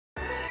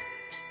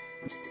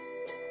Hi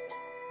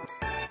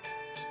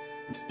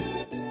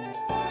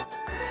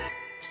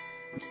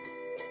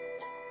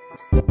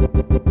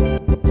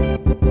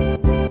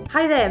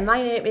there,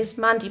 my name is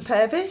Mandi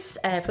Purvis.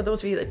 For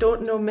those of you that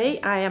don't know me,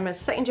 I am a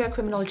second year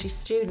criminology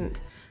student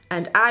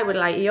and I would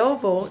like your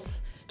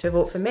votes to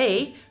vote for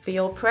me for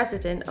your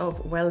President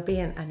of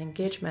Wellbeing and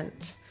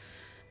Engagement.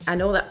 I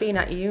know that being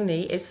at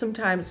uni is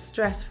sometimes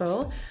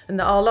stressful and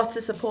there are lots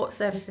of support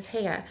services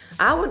here.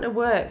 I want to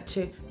work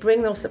to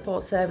bring those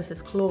support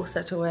services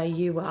closer to where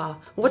you are.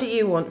 What do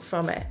you want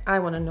from it? I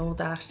want to know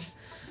that.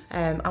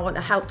 I want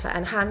to help to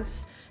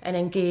enhance and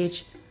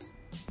engage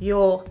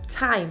your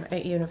time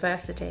at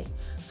university.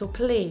 So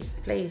please,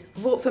 please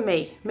vote for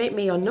me. Make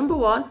me your number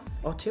 1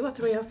 or 2 or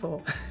 3 or 4.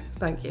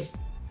 Thank you.